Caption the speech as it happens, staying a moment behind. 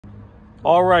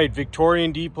All right,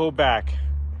 Victorian Depot back.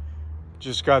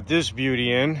 Just got this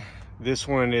beauty in. This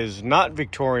one is not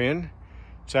Victorian.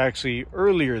 It's actually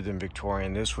earlier than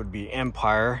Victorian. This would be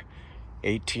Empire,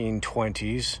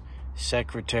 1820s,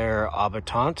 Secre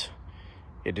Abattant.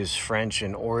 It is French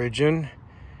in origin,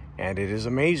 and it is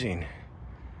amazing.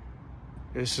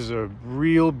 This is a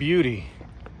real beauty.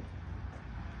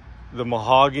 The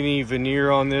mahogany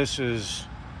veneer on this is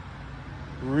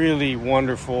really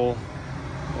wonderful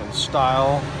in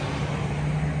style.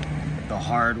 The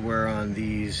hardware on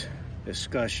these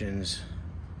escutcheons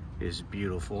is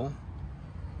beautiful.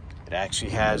 It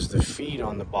actually has the feet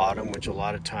on the bottom, which a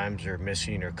lot of times are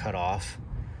missing or cut off.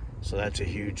 So that's a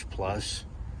huge plus.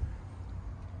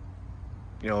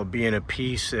 You know, being a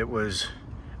piece that was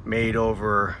made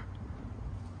over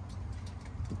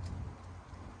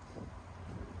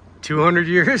 200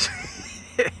 years.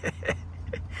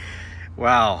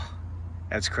 Wow,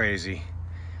 that's crazy.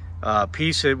 A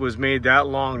piece that was made that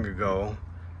long ago.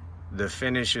 The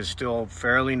finish is still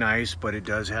fairly nice, but it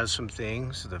does have some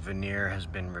things. The veneer has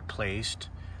been replaced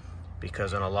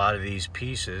because on a lot of these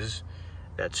pieces,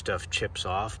 that stuff chips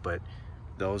off, but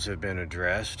those have been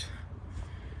addressed.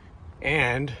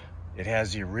 And it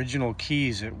has the original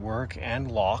keys at work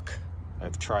and lock.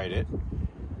 I've tried it.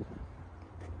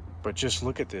 But just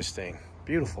look at this thing.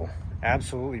 Beautiful,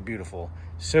 absolutely beautiful.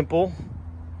 Simple,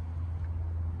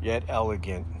 yet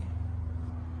elegant.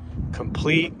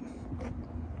 Complete,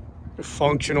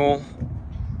 functional.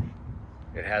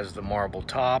 It has the marble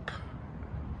top,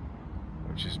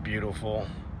 which is beautiful.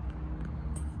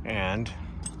 And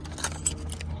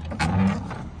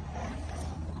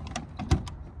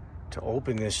to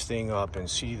open this thing up and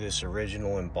see this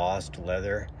original embossed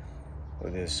leather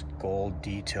with this gold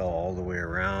detail all the way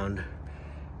around,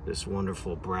 this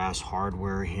wonderful brass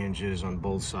hardware hinges on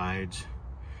both sides,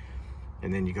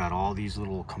 and then you got all these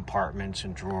little compartments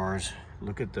and drawers.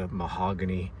 Look at the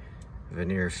mahogany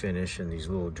veneer finish and these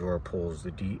little drawer pulls.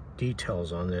 The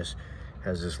details on this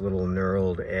has this little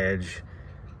knurled edge.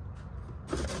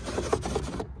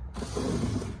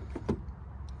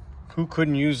 Who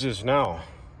couldn't use this now?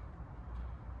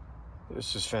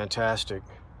 This is fantastic.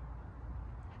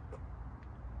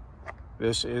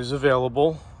 This is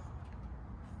available.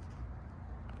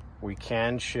 We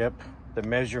can ship. The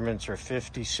measurements are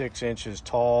 56 inches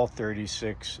tall,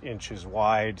 36 inches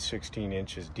wide, 16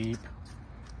 inches deep.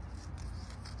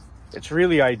 It's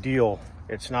really ideal.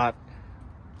 It's not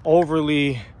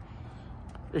overly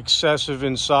excessive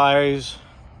in size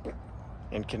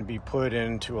and can be put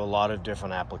into a lot of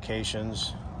different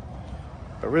applications,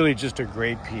 but really just a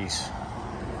great piece.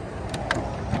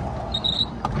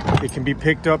 It can be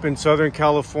picked up in Southern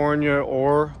California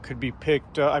or could be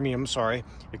picked up,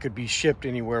 it could be shipped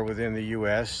anywhere within the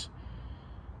US.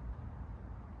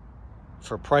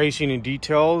 For pricing and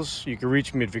details, you can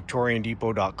reach me at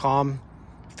victoriandepot.com.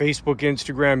 Facebook,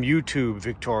 Instagram, YouTube,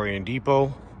 Victorian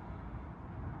Depot.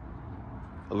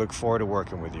 I look forward to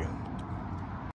working with you.